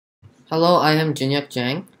Hello, I am Junyak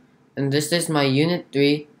Jang, and this is my Unit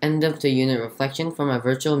 3 end of the unit reflection for my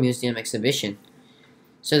virtual museum exhibition.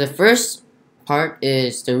 So the first part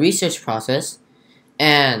is the research process,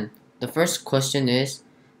 and the first question is,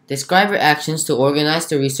 describe your actions to organize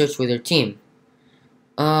the research with your team.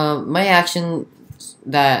 My actions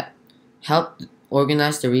that helped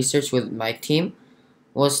organize the research with my team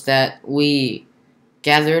was that we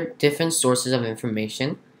gathered different sources of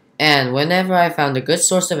information, and whenever I found a good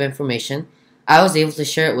source of information, I was able to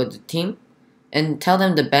share it with the team and tell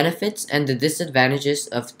them the benefits and the disadvantages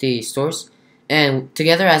of the source, and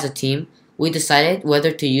together as a team, we decided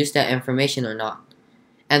whether to use that information or not.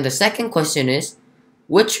 And the second question is,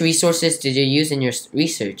 which resources did you use in your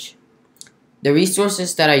research? The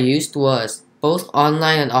resources that I used was both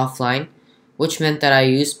online and offline, which meant that I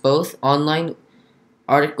used both online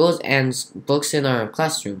articles and books in our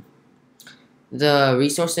classroom. The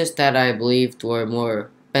resources that I believed were more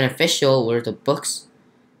beneficial were the books,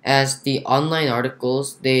 as the online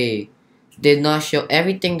articles, they did not show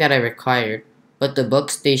everything that I required, but the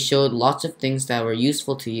books, they showed lots of things that were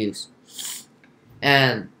useful to use.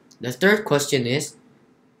 And the third question is,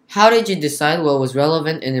 how did you decide what was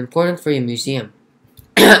relevant and important for your museum?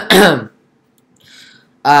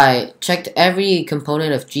 I checked every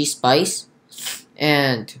component of G-Spice,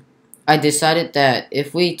 and I decided that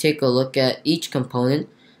if we take a look at each component,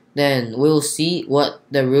 then we'll see what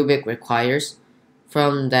the rubric requires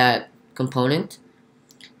from that component.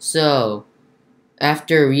 So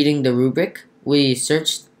after reading the rubric, we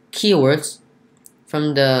searched keywords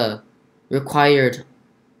from the required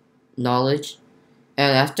knowledge,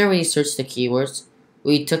 and after we searched the keywords,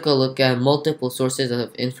 we took a look at multiple sources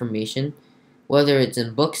of information, whether it's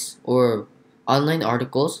in books or online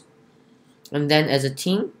articles. And then as a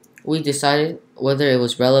team, we decided whether it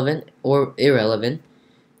was relevant or irrelevant.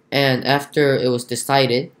 And after it was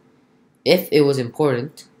decided, if it was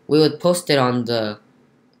important, we would post it on the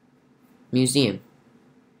museum.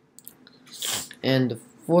 And the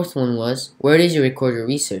fourth one was, where did you record your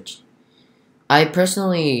research? I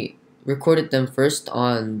personally recorded them first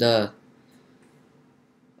on the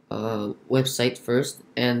website first,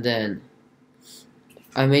 and then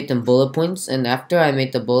I made them bullet points, and after I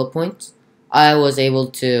made the bullet points, I was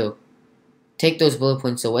able to take those bullet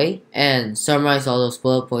points away and summarize all those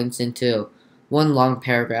bullet points into one long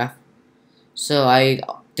paragraph. So I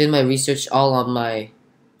did my research all on my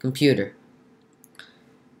computer.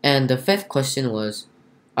 And the fifth question was,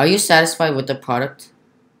 are you satisfied with the product?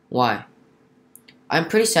 Why? I'm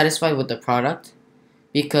pretty satisfied with the product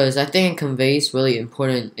because I think it conveys really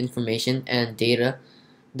important information and data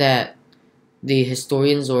that the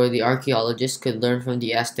historians or the archaeologists could learn from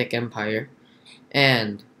the Aztec Empire,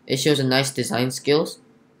 and it shows a nice design skills,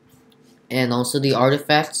 and also the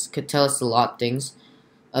artifacts could tell us a lot of things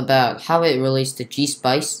about how it relates to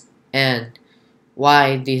G-Spice and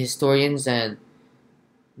why the historians and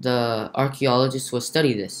the archaeologists will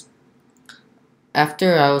study this.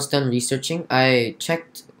 After I was done researching, I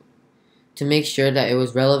checked to make sure that it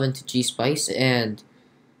was relevant to G-Spice and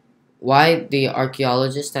why the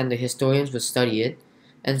archaeologists and the historians would study it,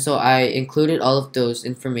 and so I included all of those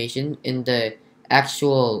information in the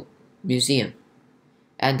actual museum.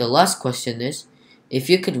 And the last question is, if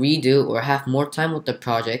you could redo or have more time with the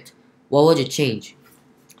project, what would you change?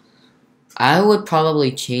 I would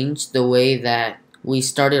probably change the way that we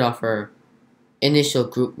started off our initial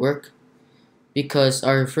group work, because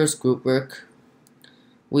our first group work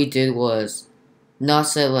we did was not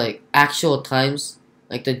set like actual times,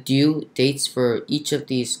 like the due dates for each of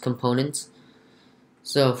these components.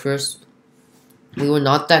 So first, we were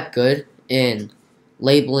not that good in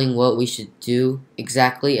labeling what we should do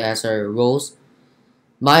exactly as our roles.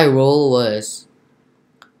 My role was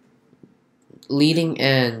leading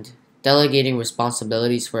and delegating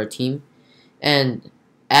responsibilities for a team, and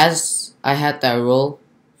as I had that role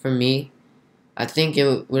for me, I think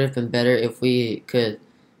it would have been better if we could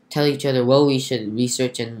tell each other what we should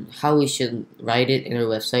research and how we should write it in our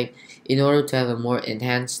website in order to have a more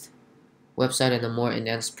enhanced website and a more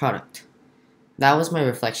enhanced product. That was my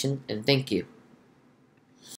reflection, and thank you.